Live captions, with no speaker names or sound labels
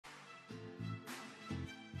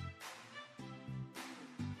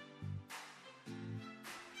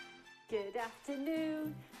Good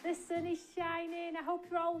afternoon, the sun is shining, I hope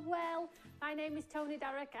you're all well. My name is Tony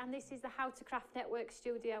Darroch and this is the How to Craft Network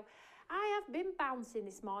studio. I have been bouncing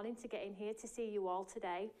this morning to get in here to see you all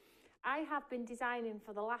today. I have been designing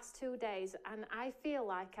for the last 2 days and I feel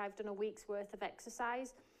like I've done a week's worth of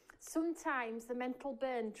exercise. Sometimes the mental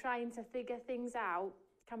burn trying to figure things out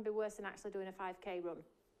can be worse than actually doing a 5k run.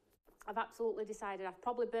 I've absolutely decided I've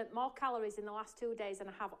probably burnt more calories in the last 2 days than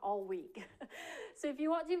I have all week. So if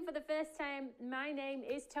you're watching for the first time, my name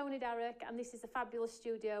is Tony Darroch and this is a fabulous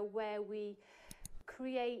studio where we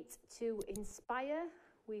create to inspire.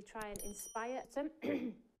 We try and inspire them.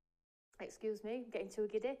 Excuse me, I'm getting too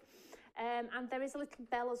giddy. And there is a little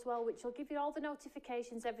bell as well, which will give you all the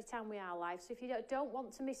notifications every time we are live. So if you don't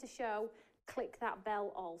want to miss a show, click that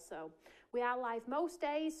bell also. We are live most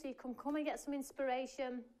days, so you can come and get some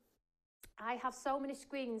inspiration. I have so many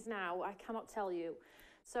screens now, I cannot tell you.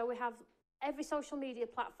 So we have every social media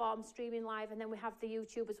platform streaming live, and then we have the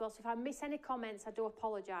YouTube as well. So if I miss any comments, I do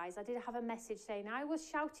apologise. I did have a message saying I was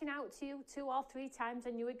shouting out to you 2 or 3 times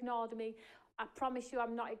and you ignored me. I promise you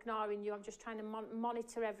I'm not ignoring you. I'm just trying to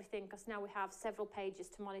monitor everything because now we have several pages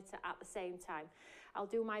to monitor at the same time. I'll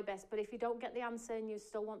do my best, but if you don't get the answer and you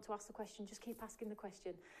still want to ask the question, just keep asking the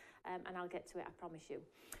question and I'll get to it, I promise you.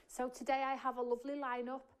 So today I have a lovely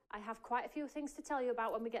lineup. I have quite a few things to tell you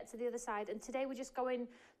about when we get to the other side, and today we're just going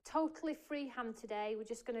totally freehand today. We're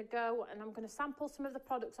just going to go and I'm going to sample some of the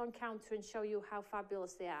products on counter and show you how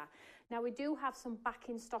fabulous they are. Now we do have some back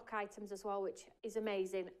in stock items as well, which is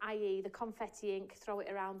amazing, i.e. the confetti ink, throw it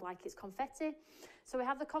around like it's confetti. So we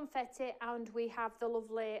have the confetti and we have the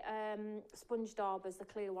lovely sponge daubers, the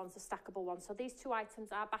clear ones, the stackable ones. So these 2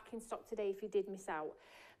 items are back in stock today if you did miss out.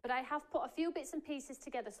 But I have put a few bits and pieces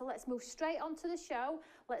together, so let's move straight on to the show.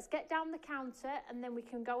 Let's get down the counter and then we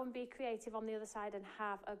can go and be creative on the other side and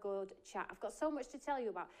have a good chat. I've got so much to tell you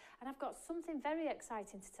about, and I've got something very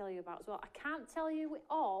exciting to tell you about as well. I can't tell you it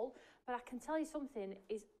all, but I can tell you something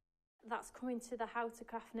that's coming to the How to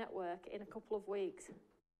Craft Network in a couple of weeks.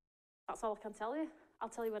 That's all I can tell you. I'll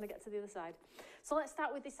tell you when I get to the other side. So let's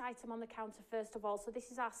start with this item on the counter first of all. So this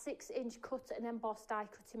is our 6-inch cut and embossed die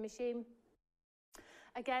cutting machine.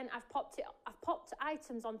 Again, I've popped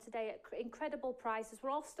items on today at incredible prices. We're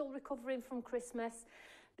all still recovering from Christmas,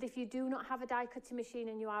 but if you do not have a die cutting machine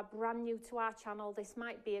and you are brand new to our channel, this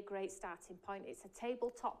might be a great starting point. It's a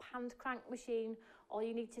tabletop hand crank machine. All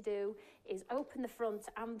you need to do is open the front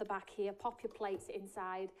and the back here, pop your plates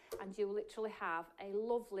inside, and you literally have a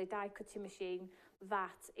lovely die cutting machine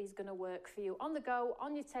that is going to work for you on the go,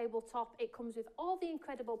 on your tabletop. It comes with all the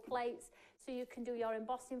incredible plates, so you can do your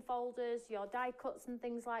embossing folders, your die cuts and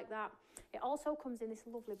things like that. It also comes in this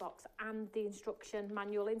lovely box and the instruction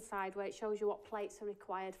manual inside where it shows you what plates are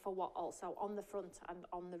required for what also on the front and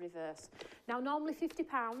on the reverse. Now normally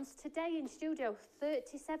 £50, today in studio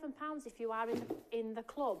 £37 if you are in the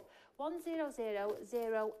club.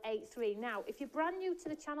 100083. Now if you're brand new to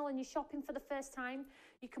the channel and you're shopping for the first time,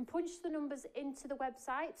 you can punch the numbers into the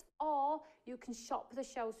website or you can shop the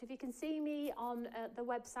show. So if you can see me on the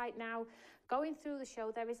website now, going through the show,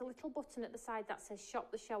 there is a little button at the side that says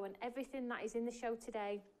shop the show, and everything that is in the show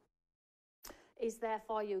today is there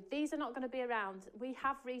for you. These are not going to be around. We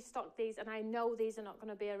have restocked these and I know these are not going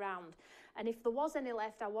to be around. And if there was any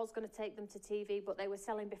left, I was going to take them to TV, but they were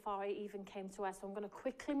selling before I even came to us. So I'm going to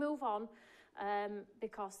quickly move on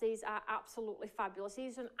because these are absolutely fabulous.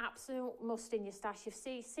 These are an absolute must in your stash. You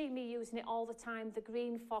see me using it all the time. The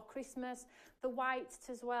green for Christmas, the white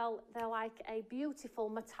as well. They're like a beautiful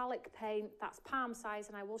metallic paint that's palm size,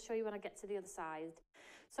 and I will show you when I get to the other side.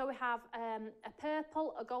 So we have a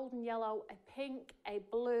purple, a golden yellow, a pink, a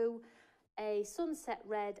blue, a sunset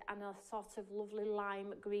red, and a sort of lovely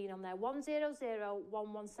lime green on there.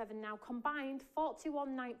 100117 now combined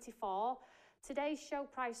 £41.94. Today's show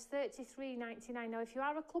price £33.99. Now if you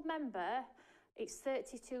are a club member, it's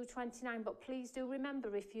 £32.29, but please do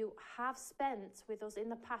remember, if you have spent with us in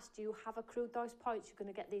the past, you have accrued those points, you're going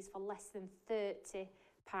to get these for less than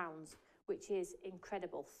 £30, which is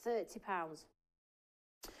incredible. £30.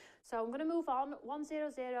 So I'm going to move on.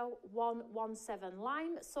 100117.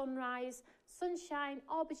 Lime, Sunrise, Sunshine,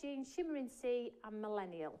 Aubergine, Shimmering Sea and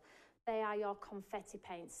Millennial. They are your confetti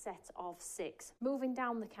paints, set of 6. Moving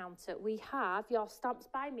down the counter, we have your Stamps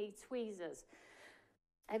by Me tweezers.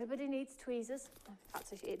 Everybody needs tweezers. In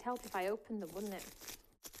fact, it'd help if I opened them, wouldn't it?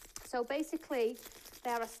 So basically,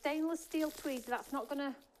 they are a stainless steel tweezer that's not going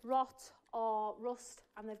to rot or rust,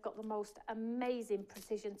 and they've got the most amazing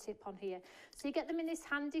precision tip on here. So you get them in this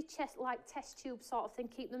handy like test tube sort of thing,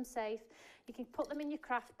 keep them safe. You can put them in your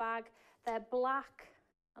craft bag. They're black,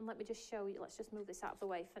 and let me just show you. Let's just move this out of the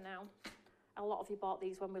way for now. A lot of you bought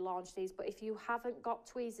these when we launched these, but if you haven't got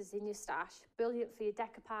tweezers in your stash, brilliant for your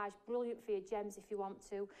decoupage, brilliant for your gems if you want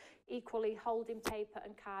to. Equally, holding paper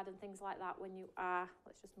and card and things like that when you are,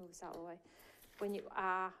 let's just move this out of the way, when you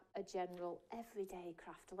are a general everyday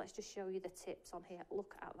crafter. Let's just show you the tips on here.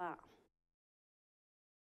 Look at that.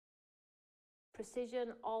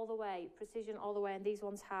 Precision all the way, and these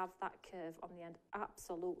ones have that curve on the end.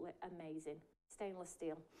 Absolutely amazing. Stainless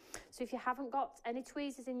steel. So if you haven't got any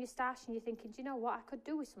tweezers in your stash and you're thinking, do you know what, I could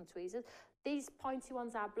do with some tweezers, these pointy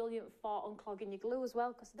ones are brilliant for unclogging your glue as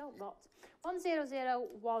well, because they don't rot.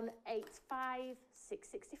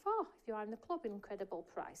 100185664 if you are in the club, incredible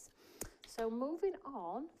price. So moving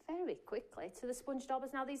on very quickly to the sponge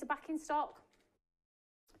daubers. Now these are back in stock.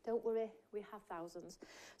 Don't worry, we have thousands.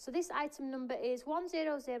 So this item number is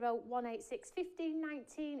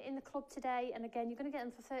 10018615119 in the club today. And again, you're going to get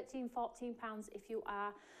them for £13–14 if you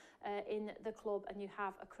are in the club and you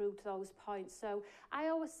have accrued those points. So I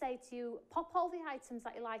always say to you, pop all the items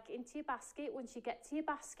that you like into your basket. Once you get to your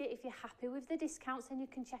basket, if you're happy with the discounts, then you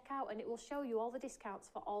can check out and it will show you all the discounts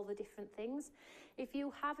for all the different things. If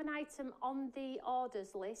you have an item on the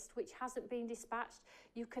orders list which hasn't been dispatched,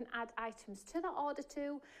 you can add items to that order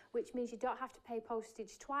too, which means you don't have to pay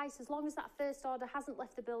postage twice. As long as that first order hasn't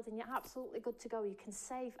left the building, you're absolutely good to go. You can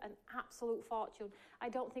save an absolute fortune. I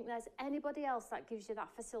don't think there's anybody else that gives you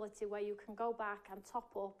that facility where you can go back and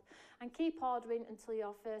top up and keep ordering until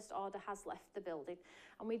your first order has left the building.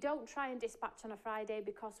 And we don't try and dispatch on a Friday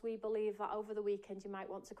because we believe that over the weekend you might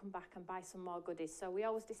want to come back and buy some more goodies. So we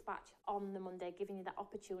always dispatch on the Monday, giving you that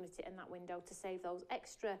opportunity and that window to save those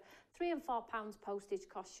extra £3 and £4 postage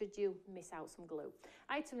costs should you miss out some glue.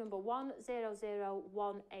 Item number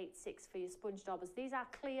 100186 for your sponge daubers. These are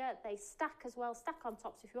clear, they stack as well, stack on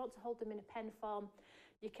top. So if you want to hold them in a pen form,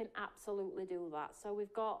 you can absolutely do that. So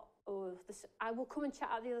we've got, this, I will come and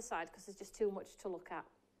chat at the other side because there's just too much to look at.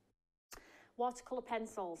 Watercolour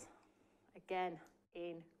pencils, again,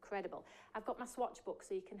 incredible. I've got my swatch book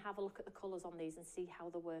so you can have a look at the colours on these and see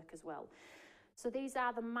how they work as well. So these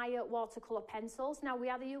are the Maya watercolour pencils. Now we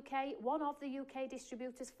are the UK, one of the UK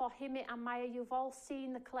distributors for Handmade and Maya. You've all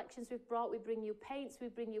seen the collections we've brought. We bring you paints, we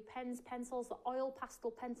bring you pens, pencils. The oil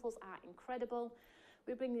pastel pencils are incredible.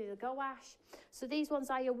 We bring you the gouache. So these ones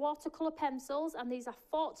are your watercolour pencils and these are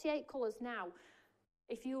 48 colours. Now,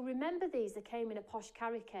 if you remember these, they came in a posh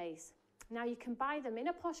carry case. Now you can buy them in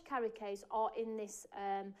a posh carry case or in this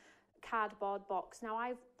cardboard box. Now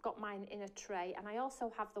I've got mine in a tray and I also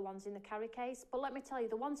have the ones in the carry case, but let me tell you,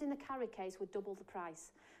 the ones in the carry case were double the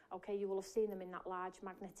price. Okay, you will have seen them in that large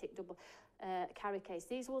magnetic double carry case.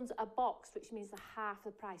 These ones are boxed, which means they're half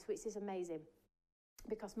the price, which is amazing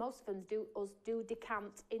because most of them do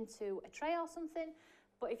decant into a tray or something.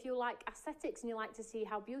 But if you like aesthetics and you like to see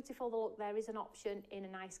how beautiful they look, there is an option in a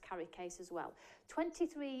nice carry case as well.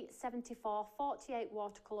 2374, 48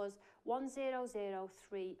 watercolours,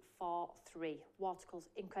 100343 watercolours,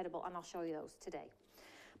 incredible, and I'll show you those today.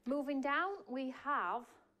 Moving down, we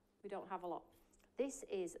don't have a lot. This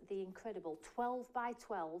is the incredible 12 by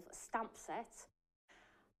 12 stamp set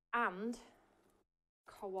and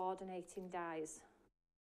coordinating dies.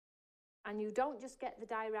 And you don't just get the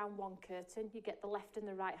die around one curtain, you get the left and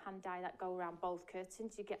the right hand die that go around both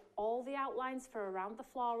curtains. You get all the outlines for around the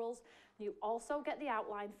florals. You also get the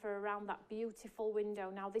outline for around that beautiful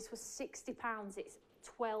window. Now this was £60, it's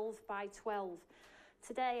 12 by 12.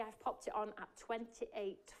 Today I've popped it on at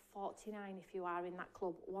 £28.49 if you are in that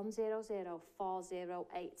club,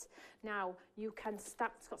 100408. Now you can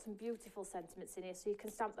stamp, it's got some beautiful sentiments in here, so you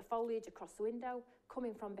can stamp the foliage across the window,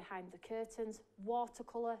 coming from behind the curtains,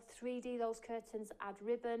 watercolour, 3D those curtains, add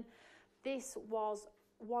ribbon. This was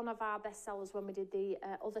one of our best sellers when we did the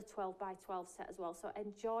other 12 by 12 set as well. So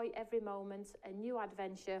enjoy every moment, a new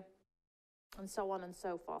adventure, and so on and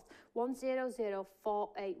so forth.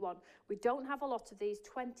 100481. We don't have a lot of these.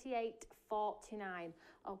 28.49.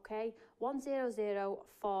 Okay,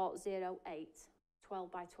 100408.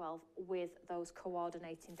 12 by 12 with those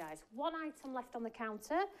coordinating dies. One item left on the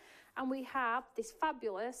counter, and we have this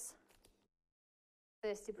fabulous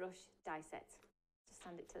thirsty brush die set. Just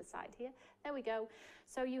stand it to the side here. There we go.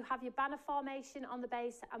 So you have your banner formation on the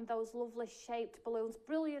base and those lovely shaped balloons,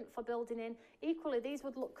 brilliant for building in. Equally, these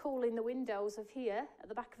would look cool in the windows of here, at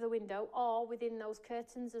the back of the window, or within those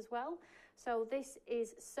curtains as well. So this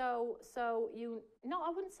is I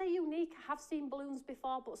wouldn't say unique. I have seen balloons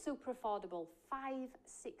before, but super affordable.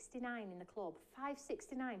 £5.69 in the club.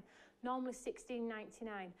 £5.69. Normally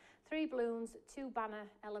 £16.99. 3 balloons, 2 banner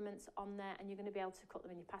elements on there, and you're going to be able to cut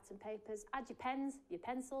them in your pattern papers. Add your pens, your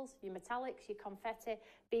pencils, your metallics, your confetti.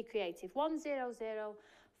 Be creative. 100481.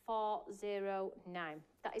 409.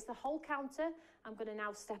 That is the whole counter. I'm going to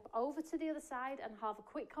now step over to the other side and have a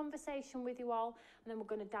quick conversation with you all, and then we're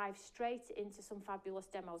going to dive straight into some fabulous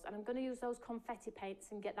demos. And I'm going to use those confetti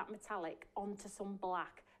paints and get that metallic onto some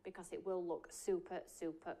black, because it will look super,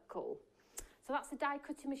 super cool. So that's the die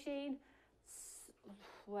cutting machine.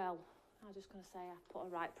 Well, I'm just going to say I put a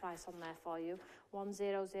right price on there for you,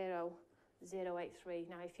 100083.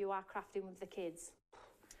 Now, if you are crafting with the kids,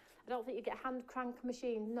 I don't think you get a hand crank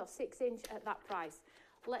machine, not 6-inch at that price.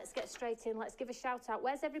 Let's get straight in. Let's give a shout out.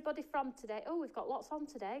 Where's everybody from today? Oh, we've got lots on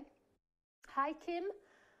today. Hi, Kim.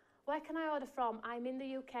 Where can I order from? I'm in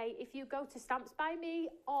the UK. If you go to Stamps by Me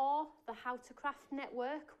or the How to Craft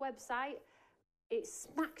Network website, it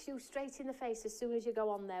smacks you straight in the face as soon as you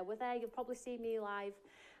go on there. We're there. You'll probably see me live.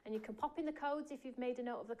 And you can pop in the codes if you've made a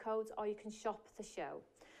note of the codes, or you can shop the show.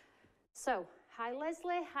 So, hi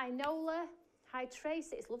Leslie, hi Nola, hi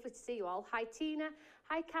Tracy, it's lovely to see you all. Hi Tina,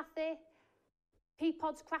 hi Kathy,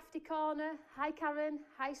 Peapod's Crafty Corner, hi Karen,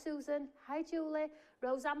 hi Susan, hi Julie,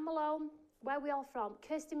 Roseanne Malone, where are we all from?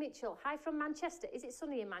 Kirsty Mitchell, hi from Manchester. Is it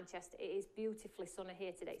sunny in Manchester? It is beautifully sunny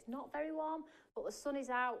here today. It's not very warm, but the sun is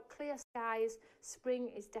out, clear skies, spring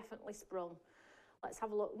is definitely sprung. Let's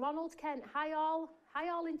have a look. Ronald Kent, hi all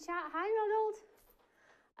in chat. Hi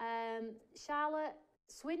Ronald. Charlotte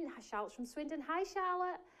Charlotte's from Swindon. Hi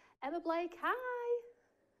Charlotte. Emma Blake,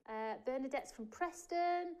 hi. Bernadette's from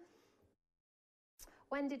Preston.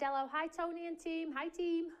 Wendy Dello, hi Tony and team. Hi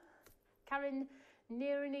team. Karen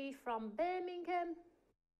Nirani from Birmingham.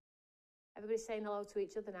 Everybody's saying hello to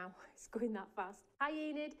each other now. It's going that fast. Hi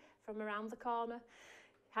Enid from around the corner.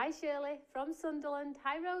 Hi Shirley from Sunderland.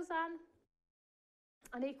 Hi Roseanne.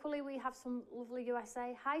 And equally, we have some lovely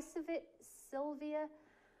USA. Hi, Sylvia.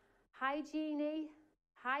 Hi, Jeannie.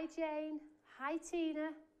 Hi, Jane. Hi,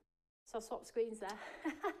 Tina. So I'll swap screens there.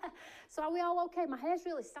 So are we all okay? My hair's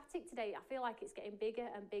really static today. I feel like it's getting bigger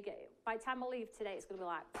and bigger. By the time I leave today, it's going to be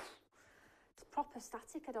like, it's proper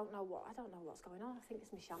static. I don't know what's going on. I think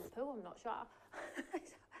it's my shampoo. I'm not sure.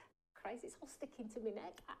 It's crazy. It's all sticking to my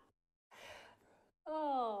neck.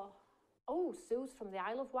 Oh, Sue's from the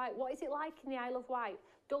Isle of Wight. What is it like in the Isle of Wight?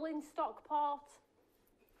 Dull in Stockport.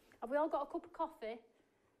 Have we all got a cup of coffee?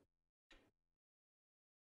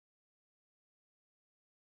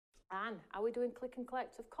 Anne, are we doing click and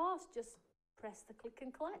collect? Of course, just press the click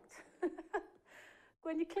and collect.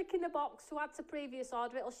 When you click in the box to add to previous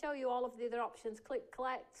order, it'll show you all of the other options. Click,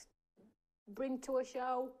 collect, bring to a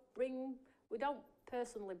show, bring. We don't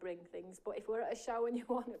personally bring things, but if we're at a show and you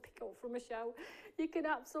want to pick up from a show, you can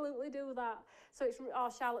absolutely do that. So it's, oh,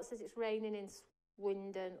 Charlotte says it's raining in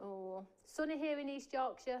Swindon. Oh, sunny here in East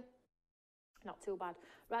Yorkshire. Not too bad.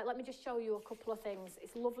 Right, let me just show you a couple of things.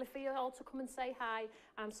 It's lovely for you all to come and say hi.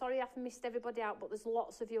 I'm sorry I've missed everybody out, but there's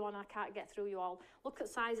lots of you on. I can't get through you all. Look at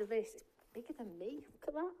the size of this. It's bigger than me. Look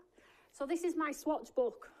at that. So this is my swatch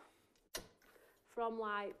book from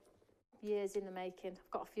like years in the making.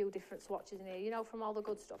 I've got a few different swatches in here, you know, from all the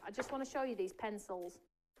good stuff. I just want to show you these pencils,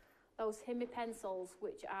 those Himi pencils,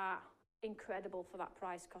 which are incredible for that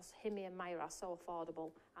price, because Himi and Maya are so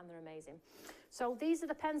affordable and they're amazing. So these are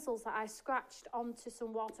the pencils that I scratched onto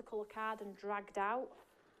some watercolour card and dragged out.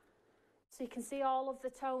 So you can see all of the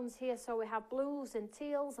tones here. So we have blues and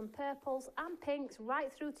teals and purples and pinks, right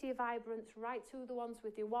through to your vibrants, right to the ones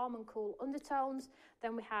with your warm and cool undertones.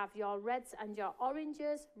 Then we have your reds and your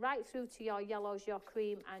oranges, right through to your yellows, your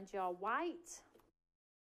cream and your white.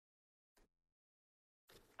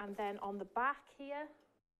 And then on the back here,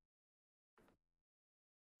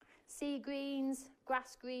 sea greens,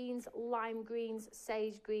 grass greens, lime greens,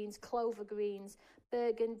 sage greens, clover greens,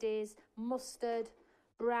 burgundies, mustard,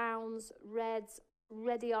 browns, reds,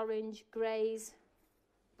 reddy orange, greys,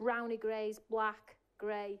 browny greys, black,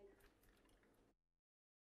 grey.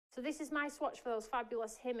 So this is my swatch for those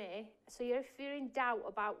fabulous Himi. So if you're in doubt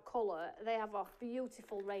about colour, they have a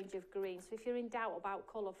beautiful range of greens. So if you're in doubt about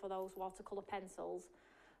colour for those watercolour pencils,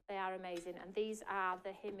 they are amazing. And these are the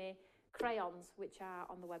Himi crayons, which are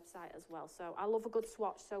on the website as well. So I love a good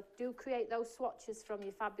swatch. So do create those swatches from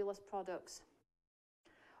your fabulous products.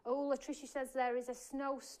 Oh, Latricia says there is a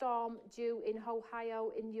snowstorm due in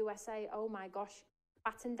Ohio in USA. Oh my gosh.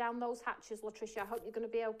 Batten down those hatches, Latricia. I hope you're going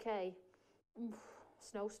to be okay. Oof,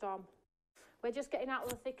 snowstorm. We're just getting out of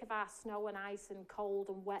the thick of our snow and ice and cold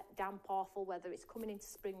and wet, damp, awful weather. It's coming into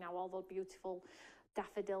spring now. All the beautiful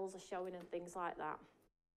daffodils are showing and things like that.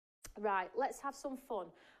 Right, let's have some fun.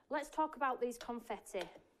 Let's talk about these confetti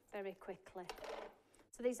very quickly.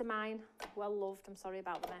 So these are mine. Well loved. I'm sorry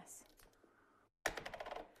about the mess.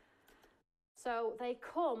 So they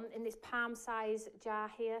come in this palm size jar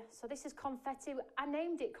here. So this is confetti. I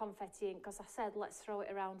named it confetti ink because I said let's throw it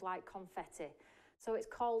around like confetti. So it's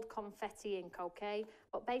called confetti ink, okay?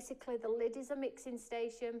 But basically the lid is a mixing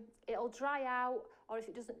station. It'll dry out, or if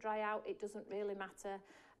it doesn't dry out, it doesn't really matter.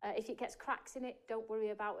 If it gets cracks in it, don't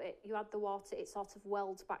worry about it. You add the water, it sort of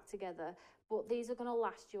welds back together. But these are going to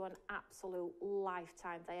last you an absolute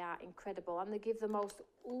lifetime. They are incredible, and they give the most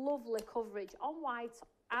lovely coverage on white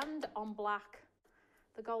and on black.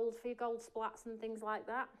 The gold for your gold splats and things like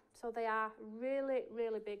that. So they are really,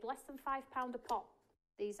 really big. Less than £5 a pop,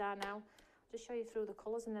 these are now. I'll just show you through the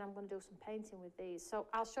colours, and then I'm going to do some painting with these. So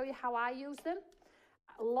I'll show you how I use them.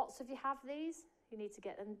 Lots of you have these. You need to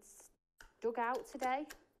get them dug out today.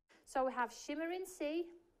 So we have Shimmering Sea.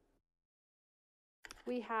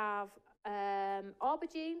 We have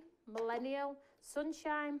Aubergine, Millennial,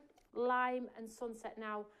 Sunshine, Lime and Sunset.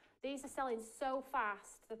 Now, these are selling so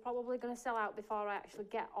fast, they're probably going to sell out before I actually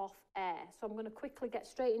get off air. So I'm going to quickly get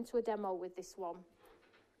straight into a demo with this one.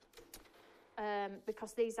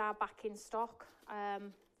 Because these are back in stock.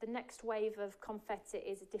 The next wave of confetti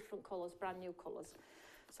is different colours, brand new colours.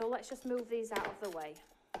 So let's just move these out of the way.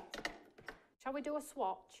 Shall we do a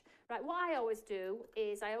swatch? Right, what I always do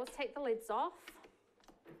is I always take the lids off,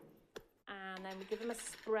 and then we give them a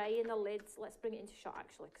spray in the lids. Let's bring it into shot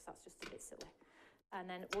actually, because that's just a bit silly. And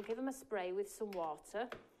then we'll give them a spray with some water.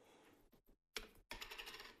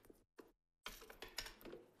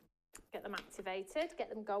 Get them activated, get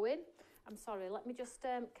them going. I'm sorry, let me just,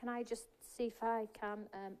 can I just see if I can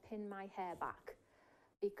pin my hair back?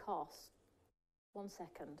 Because, one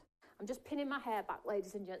second. I'm just pinning my hair back,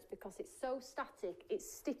 ladies and gents, because it's so static.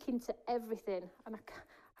 It's sticking to everything, and I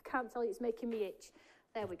can't tell you, it's making me itch.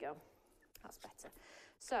 There we go. That's better.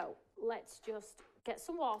 So let's just get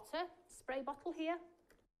some water. Spray bottle here.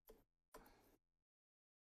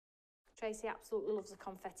 Tracy absolutely loves the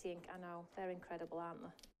confetti ink. I know, they're incredible, aren't they?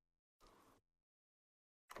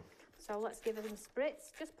 So let's give them a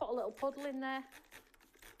spritz. Just put a little puddle in there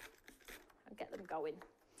and get them going.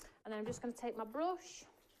 And then I'm just going to take my brush.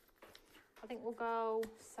 I think we'll go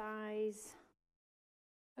size,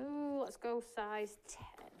 let's go size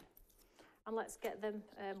 10. And let's get them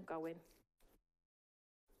going.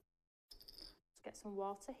 Let's get some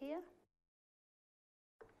water here.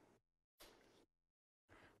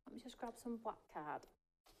 Let me just grab some black card.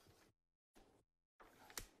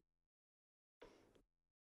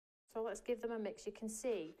 So let's give them a mix. You can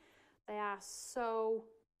see they are so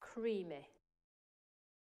creamy.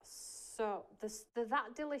 So they're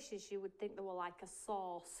that delicious, you would think they were like a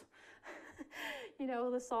sauce. You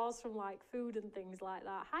know, the sauce from like food and things like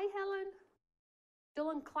that. Hi, Helen.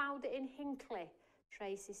 Dull and cloudy in Hinckley,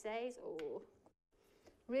 Tracy says. Oh,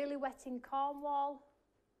 really wet in Cornwall.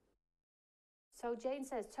 So Jane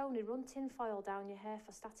says, Tony, run tin foil down your hair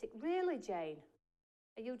for static. Really, Jane?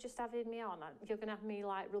 Are you just having me on? You're going to have me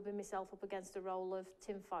like rubbing myself up against a roll of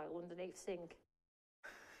tin foil underneath sink?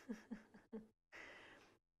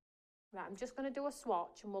 Right, I'm just going to do a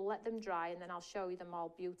swatch and we'll let them dry, and then I'll show you them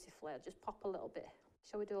all beautifully. I'll just pop a little bit.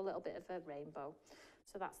 Shall we do a little bit of a rainbow?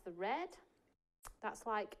 So that's the red. That's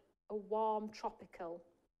like a warm tropical.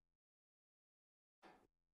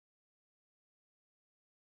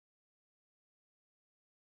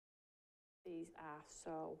 These are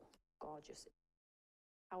so gorgeous.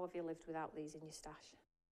 How have you lived without these in your stash?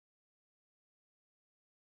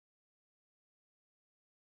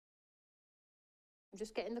 I'm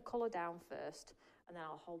just getting the colour down first, and then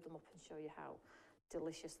I'll hold them up and show you how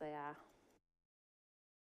delicious they are.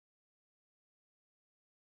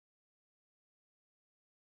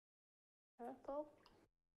 Purple.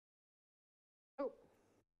 Oh,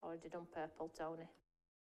 already done purple, Tony.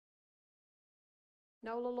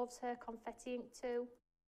 Nola loves her confetti ink too.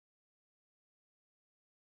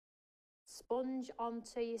 Sponge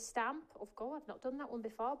onto your stamp. Of course, I've not done that one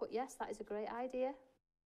before, but yes, that is a great idea.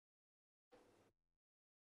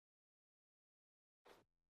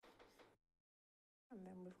 And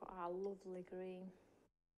then we've got our lovely green.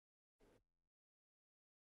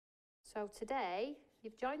 So today,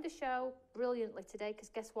 you've joined the show brilliantly today, because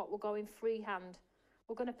guess what? We're going freehand.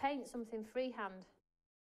 We're going to paint something freehand.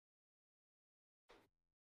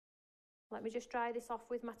 Let me just dry this off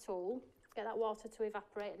with my tool, get that water to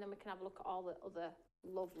evaporate, and then we can have a look at all the other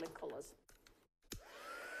lovely colours.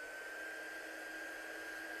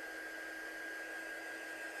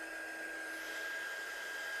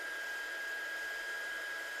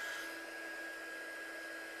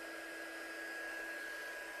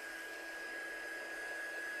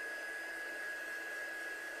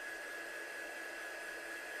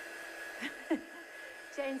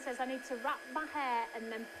 Jane says I need to wrap my hair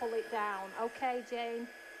and then pull it down. Okay, Jane.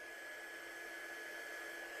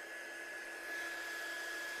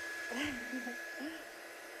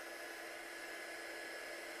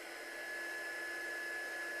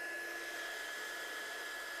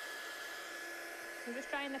 I'm just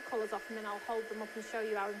drying the colours off and then I'll hold them up and show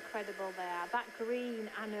you how incredible they are. That green,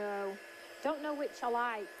 I know. Don't know which I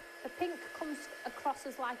like. The pink comes across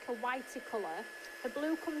as like a whitey colour. The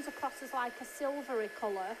blue comes across as like a silvery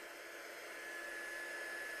colour.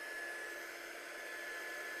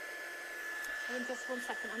 In just 1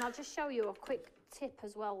 second, and I'll just show you a quick tip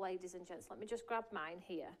as well, ladies and gents. Let me just grab mine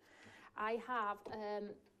here. I have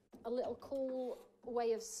a little cool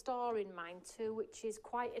way of storing mine too, which is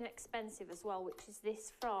quite inexpensive as well, which is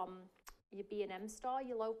this from your B&M store,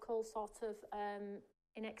 your local sort of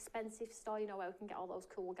inexpensive store, you know, where we can get all those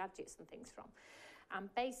cool gadgets and things from.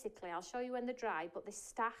 And basically, I'll show you when they're dry, but they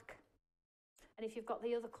stack. And if you've got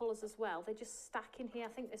the other colours as well, they just stack in here. I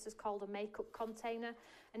think this is called a makeup container.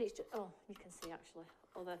 And it's just, oh, you can see actually,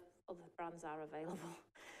 other brands are available.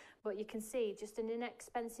 But you can see just an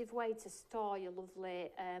inexpensive way to store your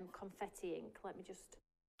lovely confetti ink. Let me just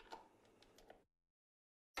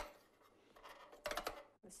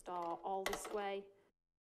store all this way,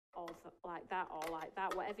 or like that,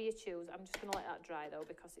 whatever you choose. I'm just going to let that dry though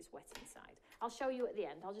because it's wet inside. I'll show you at the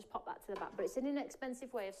end. I'll just pop that to the back. But it's an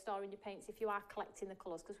inexpensive way of storing your paints if you are collecting the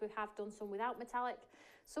colours, because we have done some without metallic,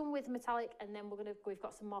 some with metallic, and then we've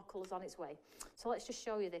got some more colours on its way. So let's just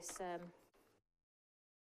show you this.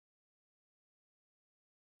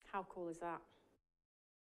 How cool is that?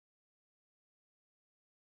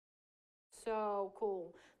 So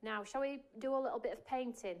cool. Now, shall we do a little bit of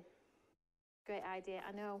painting? Great idea,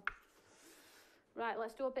 I know. Right,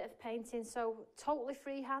 let's do a bit of painting. So totally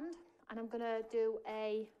freehand, and I'm going to do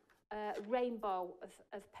a rainbow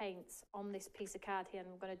of paints on this piece of card here, and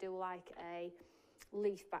I'm going to do like a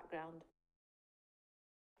leaf background.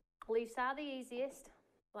 Leaves are the easiest.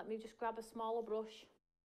 Let me just grab a smaller brush.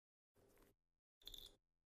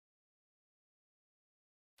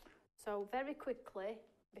 So very quickly,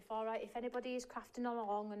 if anybody is crafting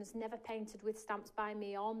along and has never painted with stamps by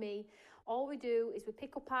me or me, all we do is we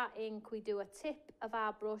pick up our ink, we do a tip of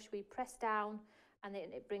our brush, we press down, and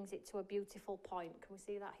then it brings it to a beautiful point. Can we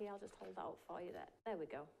see that here? I'll just hold that up for you there. There we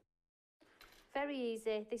go. Very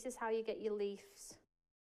easy. This is how you get your leaves.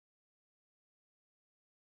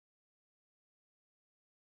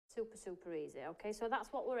 Super, super easy. Okay, so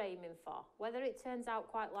that's what we're aiming for. Whether it turns out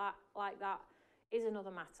quite like that is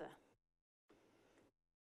another matter.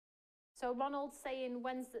 So Ronald's saying,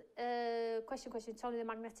 when's the, question, Tony, the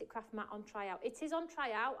magnetic craft mat on tryout? It is on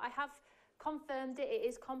tryout. I have confirmed it. It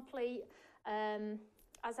is complete.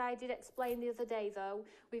 As I did explain the other day, though,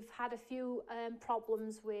 we've had a few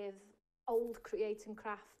problems with old Create and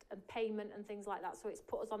Craft and payment and things like that. So it's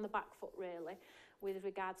put us on the back foot, really, with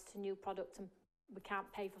regards to new product, and we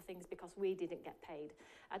can't pay for things because we didn't get paid.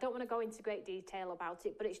 I don't want to go into great detail about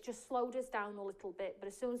it, but it's just slowed us down a little bit. But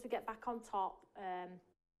as soon as we get back on top,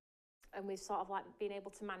 and we've sort of like been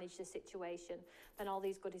able to manage the situation, then all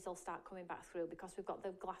these goodies will start coming back through, because we've got the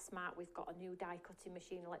glass mat, we've got a new die cutting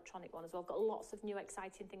machine, electronic one as well. We've got lots of new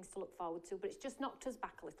exciting things to look forward to, but it's just knocked us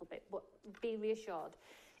back a little bit. But be reassured,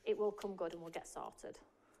 it will come good and we'll get sorted.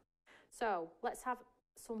 So let's have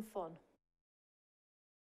some fun.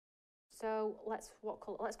 So let's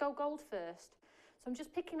go gold first. So I'm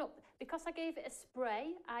just picking up, because I gave it a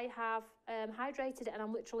spray, I have hydrated it and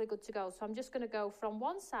I'm literally good to go. So I'm just going to go from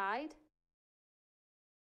one side,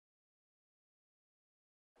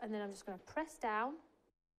 and then I'm just going to press down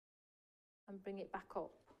and bring it back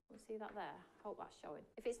up. You see that there? Hope that's showing.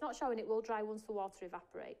 If it's not showing, it will dry once the water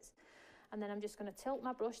evaporates. And then I'm just going to tilt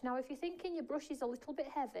my brush. Now, if you're thinking your brush is a little bit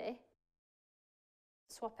heavy,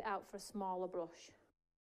 swap it out for a smaller brush.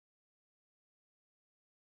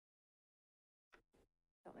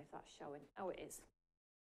 Don't know if that's showing. Oh, it is.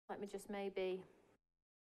 Let me just maybe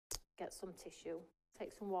get some tissue,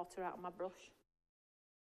 take some water out of my brush.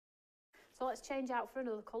 So let's change out for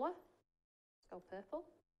another colour. Let's go purple.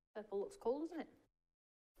 Purple looks cool, doesn't it?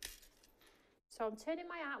 So I'm turning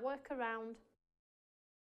my artwork around.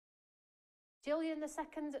 Jillian, the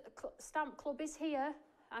second stamp club is here.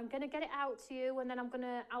 I'm going to get it out to you, and then I'm going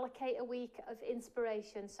to allocate a week of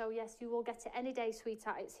inspiration. So yes, you will get it any day,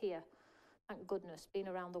 sweetheart. It's here. Thank goodness, been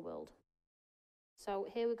around the world. So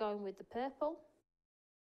here we're going with the purple.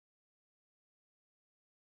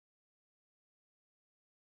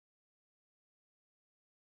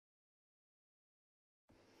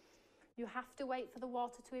 You have to wait for the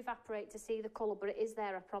water to evaporate to see the colour, but it is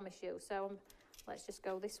there, I promise you. So let's just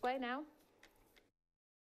go this way now.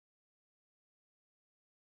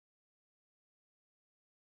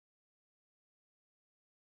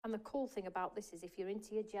 And the cool thing about this is if you're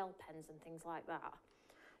into your gel pens and things like that,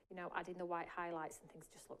 you know, adding the white highlights and things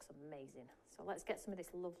just looks amazing. So let's get some of this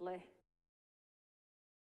lovely.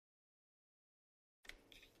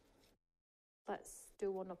 Let's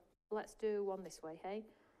do one this way, hey?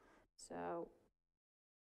 So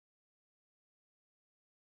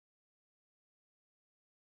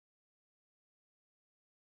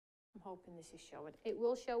I'm hoping this is showing. It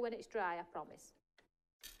will show when it's dry, I promise.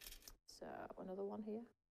 So another one here.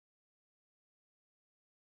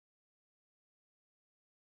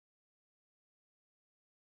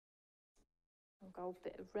 I'll go a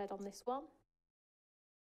bit of red on this one.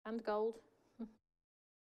 And gold.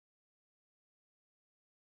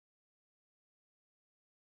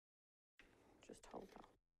 Just hold that.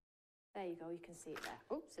 There you go, you can see it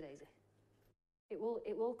there. Oops, a daisy. It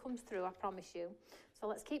will come through, I promise you. So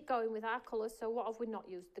let's keep going with our colours. So what have we not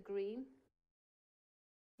used? The green.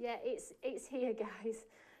 Yeah, it's here, guys.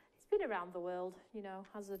 It's been around the world, you know,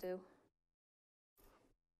 as I do.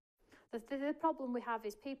 The problem we have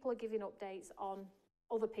is people are giving updates on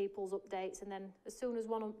other people's updates, and then as soon as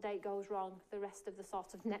one update goes wrong, the rest of the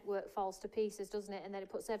sort of network falls to pieces, doesn't it? And then it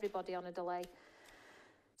puts everybody on a delay.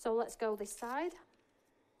 So let's go this side.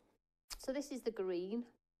 So this is the green.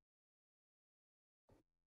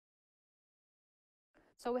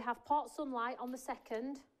 So we have Port Sunlight on the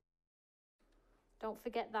 2nd. Don't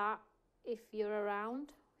forget that if you're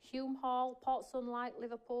around. Hume Hall, Port Sunlight,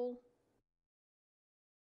 Liverpool.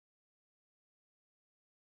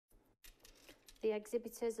 The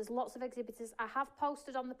exhibitors, there's lots of exhibitors. I have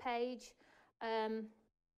posted on the page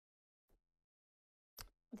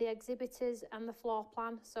the exhibitors and the floor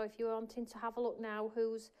plan. So if you're wanting to have a look now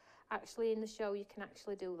who's actually in the show, you can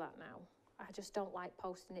actually do that now. I just don't like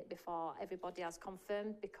posting it before everybody has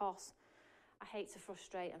confirmed because I hate to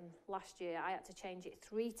frustrate, and last year I had to change it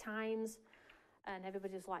 3 times and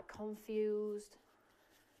everybody was like confused.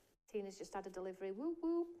 Tina's just had a delivery, whoop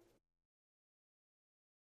whoop.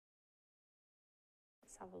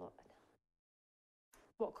 Let's have a look.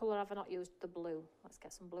 What colour have I not used? The blue. Let's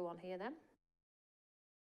get some blue on here then.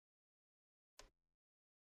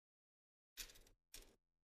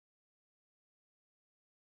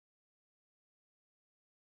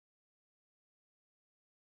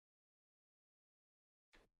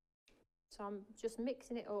 So I'm just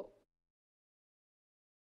mixing it up.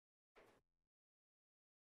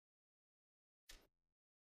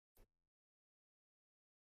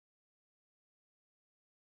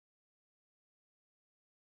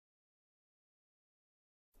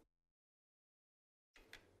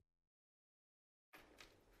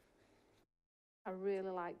 I really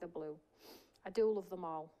like the blue. I do love them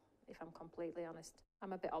all, if I'm completely honest.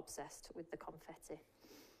 I'm a bit obsessed with the confetti.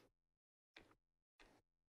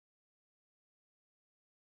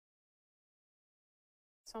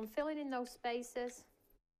 So I'm filling in those spaces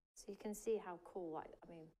so you can see how cool,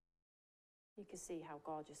 you can see how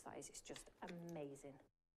gorgeous that is. It's just amazing.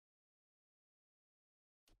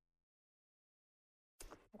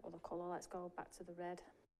 What other colour? Let's go back to the red.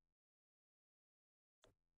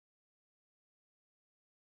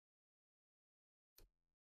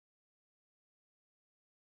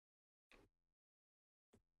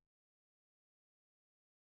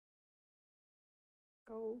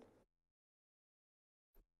 Gold.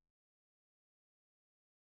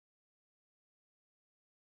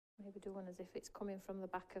 Maybe do one as if it's coming from the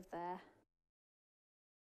back of there.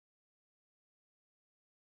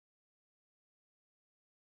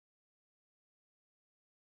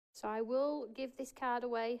 So I will give this card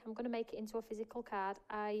away. I'm going to make it into a physical card.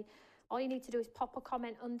 All you need to do is pop a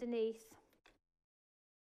comment underneath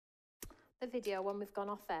the video when we've gone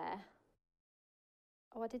off air.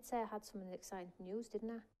 Oh, I did say I had some exciting news,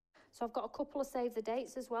 didn't I? So I've got a couple of save the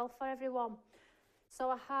dates as well for everyone. So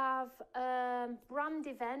I have brand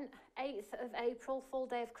event, 8th of April, full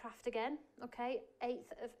day of craft again, okay,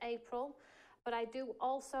 8th of April. But I do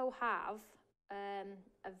also have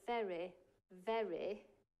a very, very,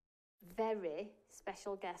 very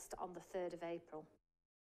special guest on the 3rd of April.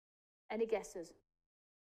 Any guesses?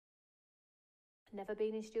 Never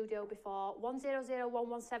been in studio before.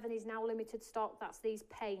 100117 is now limited stock. That's these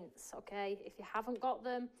paints, okay? If you haven't got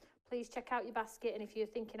them, please check out your basket. And if you're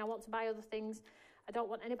thinking, I want to buy other things, I don't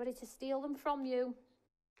want anybody to steal them from you.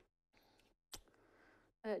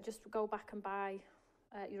 Just go back and buy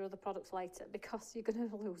your other products later because you're going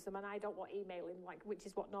to lose them. And I don't want emailing, which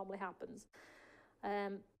is what normally happens.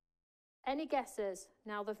 Any guesses?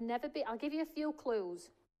 Now, they've never been, I'll give you a few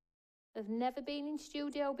clues. They've never been in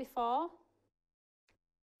studio before.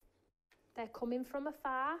 They're coming from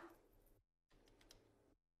afar.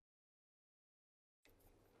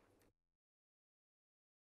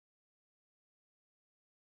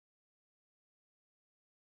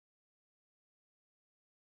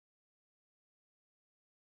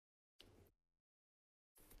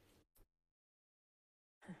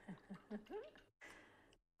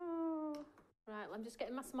 Right, I'm just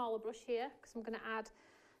getting my smaller brush here because I'm going to add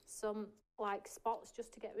some like spots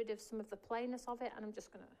just to get rid of some of the plainness of it, and I'm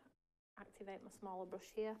just going to activate my smaller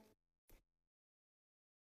brush here.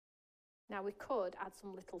 Now we could add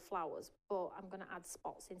some little flowers, but I'm going to add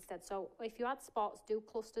spots instead. So if you add spots, do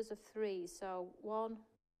clusters of 3. So 1,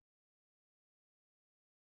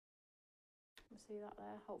 see that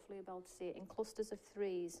there? Hopefully you'll be able to see it in clusters of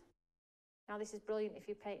 3s. Now this is brilliant if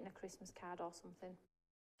you're painting a Christmas card or something.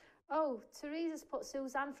 Oh, Teresa's put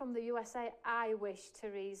Suzanne from the USA. I wish,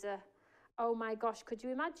 Teresa. Oh my gosh, could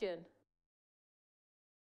you imagine?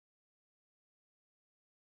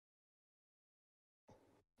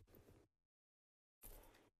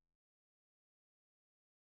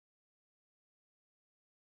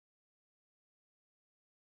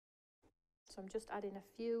 So I'm just adding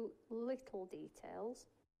a few little details.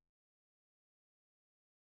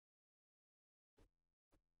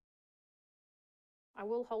 I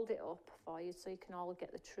will hold it up for you so you can all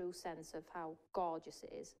get the true sense of how gorgeous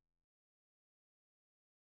it is.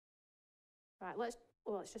 Right, let's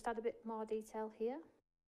just add a bit more detail here.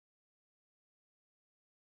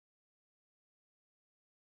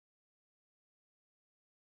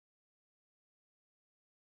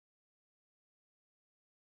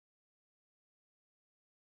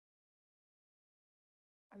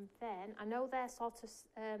 And then, I know they're sort of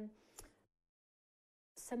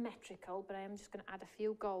symmetrical, but I am just going to add a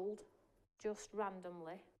few gold just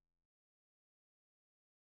randomly.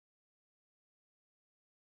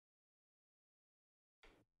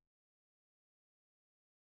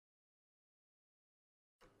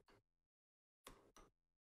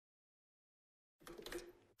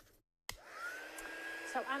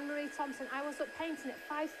 So Anne-Marie Thompson, I was up painting at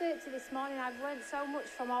 5:30 this morning. I've learned so much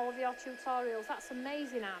from all of your tutorials. That's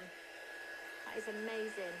amazing, Anne. That is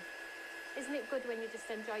amazing. Isn't it good when you just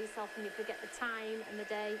enjoy yourself and you forget the time and the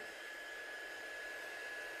day?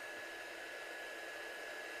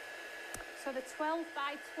 So the 12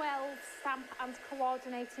 by 12 stamp and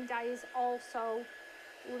coordinating die is also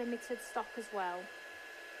limited stock as well.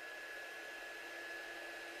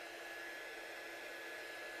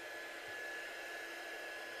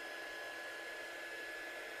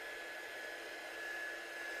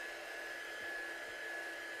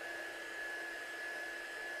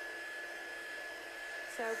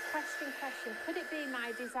 So question, could it be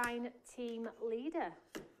my design team leader?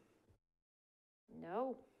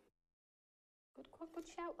 No. Good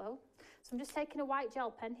shout though. So I'm just taking a white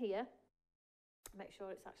gel pen here, make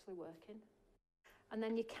sure it's actually working. And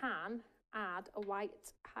then you can add a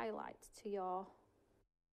white highlight to your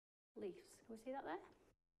leaves. Can we see that there?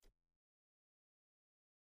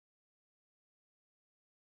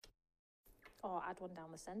 Or add one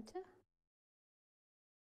down the centre.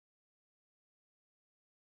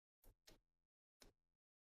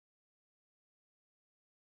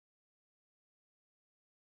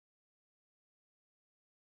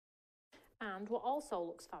 And what also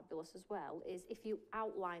looks fabulous as well is if you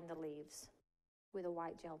outline the leaves with a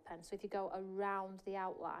white gel pen. So if you go around the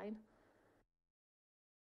outline,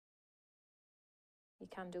 you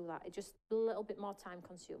can do that. It's just a little bit more time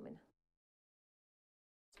consuming.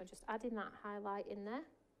 So just adding that highlight in there.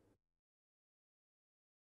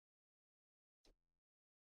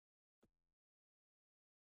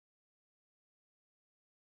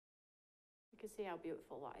 You can see how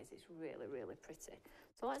beautiful that is. It's really, really pretty.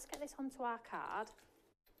 So let's get this onto our card.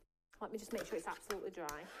 Let me just make sure it's absolutely dry.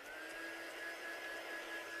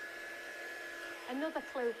 Another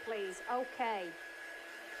clue, please. Okay.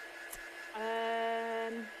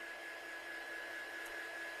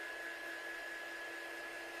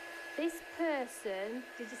 This person,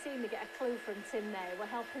 did you see me get a clue from Tim there? We're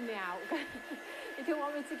helping me out. You don't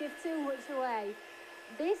want me to give too much away.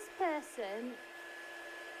 This person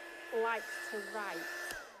likes to write.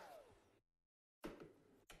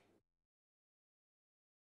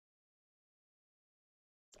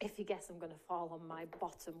 If you guess I'm going to fall on my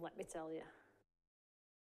bottom, let me tell you.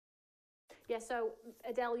 Yeah, so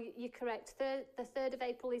Adele, you're correct. The 3rd of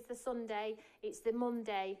April is the Sunday. It's the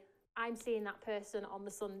Monday. I'm seeing that person on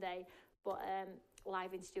the Sunday, but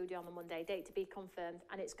live in studio on the Monday. Date to be confirmed.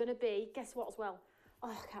 And it's going to be, guess what as well? Oh,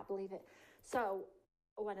 I can't believe it. So,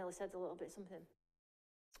 I nearly said a little bit something.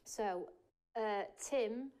 So,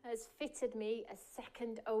 Tim has fitted me a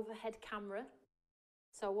second overhead camera.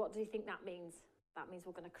 So what do you think that means? That means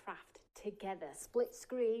we're going to craft together. Split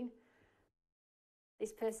screen.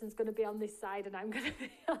 This person's going to be on this side and I'm going to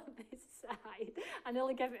be on this side. I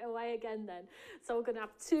nearly gave it away again then. So we're going to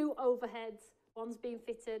have 2 overheads. One's being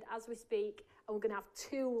fitted as we speak. And we're going to have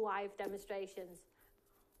 2 live demonstrations.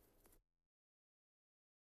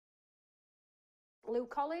 Lou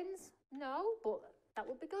Collins, No, but that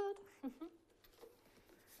would be good.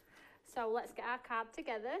 So let's get our card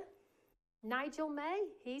together. Nigel May,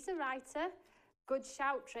 he's a writer. Good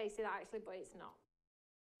shout, Tracy, actually, but it's not.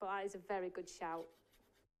 But that is a very good shout.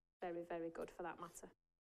 Very, very good for that matter.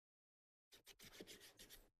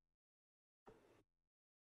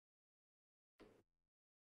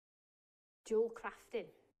 Jewel crafting,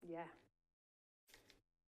 yeah.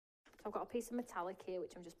 So I've got a piece of metallic here,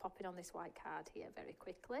 which I'm just popping on this white card here very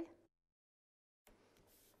quickly.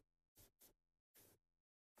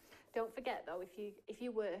 Don't forget though, if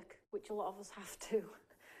you work, which a lot of us have to,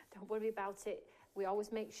 don't worry about it. We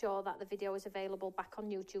always make sure that the video is available back on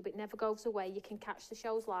YouTube. It never goes away. You can catch the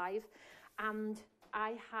shows live. And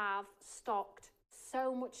I have stocked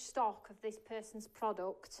so much stock of this person's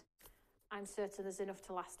product. I'm certain there's enough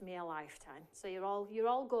to last me a lifetime. So you're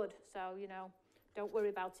all good. So, you know, don't worry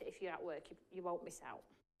about it if you're at work. You won't miss out.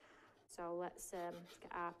 So let's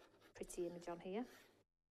get our pretty image on here.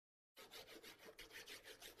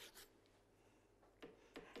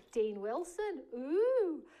 Dean Wilson,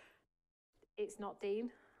 ooh. It's not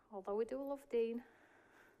Dean, although we do love Dean.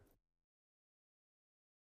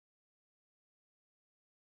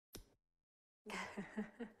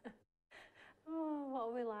 Oh, what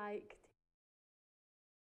are we like?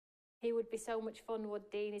 He would be so much fun, would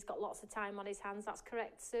Dean? He's got lots of time on his hands. That's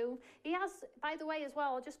correct, Sue. He has, by the way, as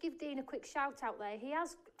well, I'll just give Dean a quick shout out there. He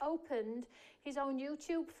has opened his own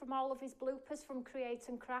YouTube from all of his bloopers from Create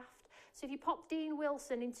and Craft. So if you pop Dean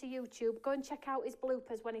Wilson into YouTube, go and check out his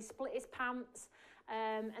bloopers when he split his pants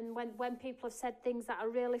and when people have said things that are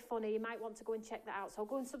really funny. You might want to go and check that out. So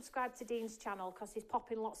go and subscribe to Dean's channel because he's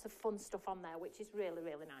popping lots of fun stuff on there, which is really,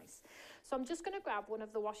 really nice. So I'm just going to grab one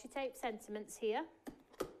of the washi tape sentiments here.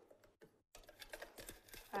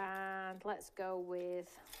 And let's go with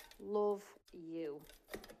Love You.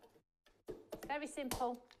 Very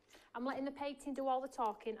simple. I'm letting the painting do all the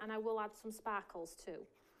talking, and I will add some sparkles too,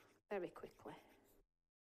 very quickly.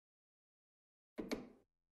 There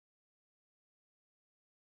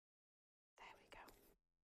we go.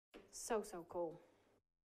 So, so cool.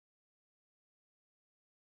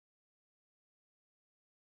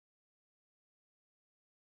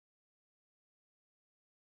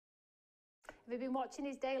 Have you been watching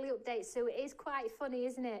his daily updates, Sue? It is quite funny,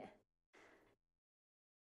 isn't it?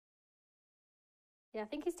 Yeah, I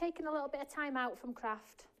think he's taken a little bit of time out from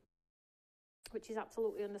craft, which is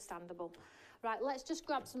absolutely understandable. Right, let's just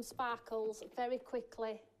grab some sparkles very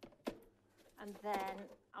quickly, and then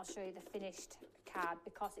I'll show you the finished card,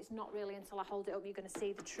 because it's not really until I hold it up you're going to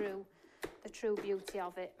see the true beauty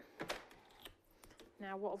of it.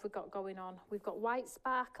 Now, what have we got going on? We've got white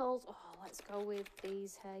sparkles. Oh, let's go with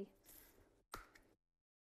these, hey.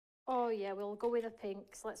 Oh yeah, we'll go with the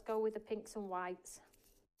pinks. Let's go with the pinks and whites.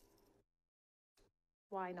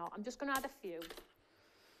 Why not? I'm just going to add a few.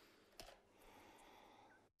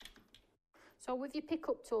 So with your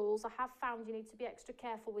pickup tools, I have found you need to be extra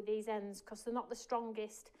careful with these ends because they're not the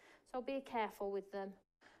strongest. So be careful with them.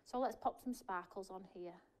 So let's pop some sparkles on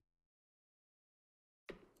here.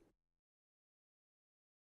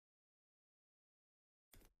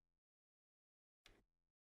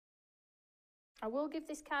 I will give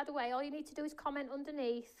this card away. All you need to do is comment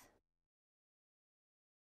underneath.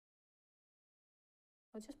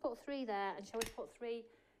 I'll just put 3 there, and shall we put 3?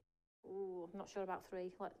 Ooh, I'm not sure about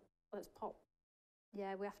 3. Let's pop.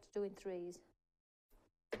 Yeah, we have to do in 3s.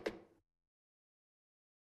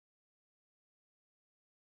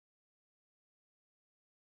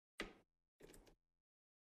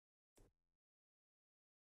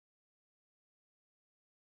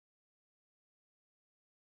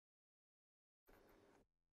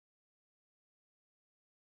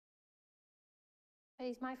 Hey,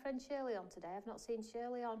 is my friend Shirley on today? I've not seen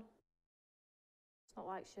Shirley on. It's not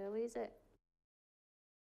like Shirley, is it?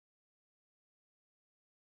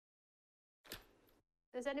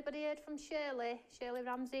 Has anybody heard from Shirley? Shirley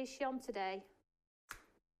Ramsey, is she on today?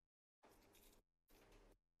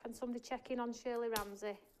 Can somebody check in on Shirley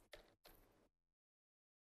Ramsey?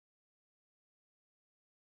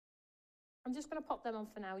 I'm just going to pop them on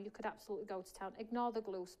for now. You could absolutely go to town. Ignore the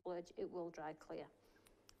glue splurge. It will dry clear.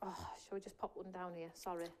 Oh, shall we just pop one down here?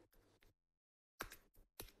 Sorry.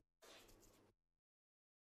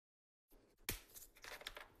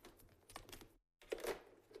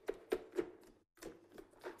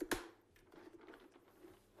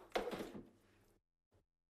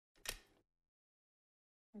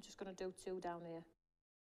 I'm just going to do 2 down here.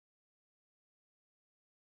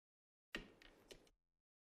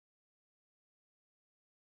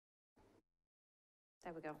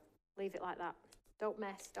 There we go. Leave it like that. Don't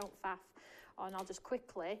mess, don't faff. Oh, and I'll just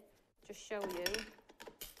quickly just show you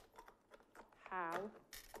how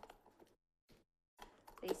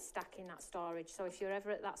these stack in that storage. So if you're ever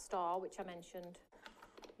at that store, which I mentioned,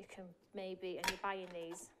 you can maybe, and you're buying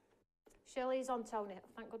these. Shirley's on, Tony.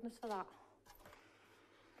 Thank goodness for that.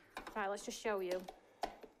 Right, let's just show you.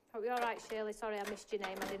 Hope you're all right, Shirley. Sorry, I missed your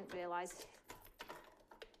name. I didn't realise.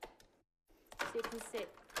 So you can see,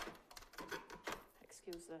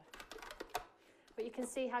 excuse the, but you can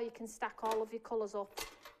see how you can stack all of your colours up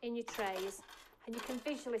in your trays, and you can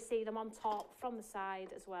visually see them on top from the side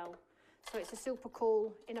as well. So it's a super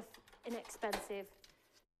cool, inexpensive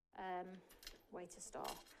way to store.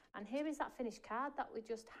 And here is that finished card that we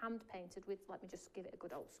just hand painted with. Let me just give it a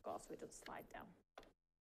good old score so it doesn't slide down.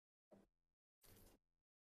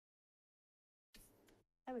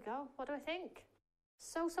 There we go. What do I think?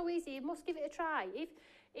 So easy. You must give it a try.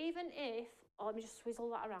 Even if, oh, let me just swizzle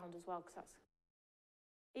that around as well, because that's,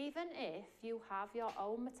 even if you have your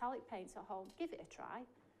own metallic paints at home, give it a try.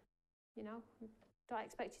 You know, don't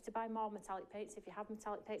expect you to buy more metallic paints if you have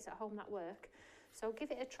metallic paints at home that work. So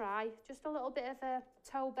give it a try. Just a little bit of a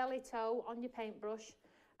toe, belly toe on your paintbrush,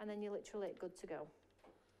 and then you're literally good to go.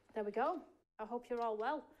 There we go. I hope you're all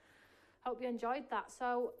well. Hope you enjoyed that.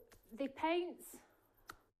 So the paints,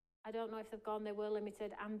 I don't know if they've gone, they were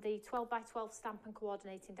limited, and the 12x12 stamp and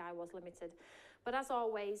coordinating die was limited. But as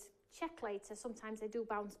always, check later. Sometimes they do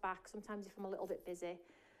bounce back, sometimes if I'm a little bit busy.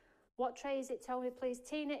 What tray is it, Tony, please?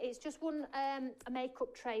 Tina, it's just one a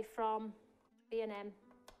makeup tray from B&M,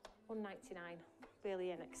 $1.99.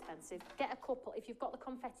 Really inexpensive. Get a couple. If you've got the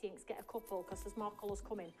confetti inks, get a couple, because there's more colours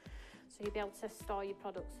coming. So you'll be able to store your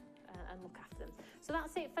products and look after them. So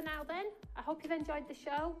that's it for now then. I hope you've enjoyed the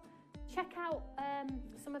show. Check out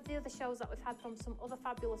some of the other shows that we've had from some other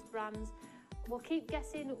fabulous brands. We'll keep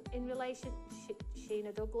guessing in relation...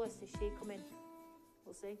 Sheena Douglas, is she coming?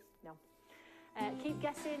 We'll see. No. Keep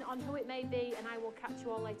guessing on who it may be, and I will catch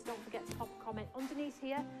you all later. Don't forget to pop a comment underneath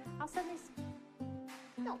here. I'll send this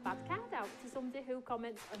not bad card out to somebody who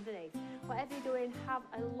comments underneath. Whatever you're doing, have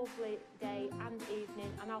a lovely day and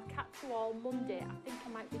evening, and I'll catch you all Monday. I think I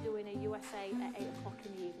might be doing a USA at 8 o'clock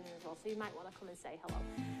in the evening as well, so you might want to come and say hello.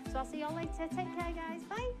 So I'll see you all later. Take care, guys.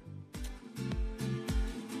 Bye.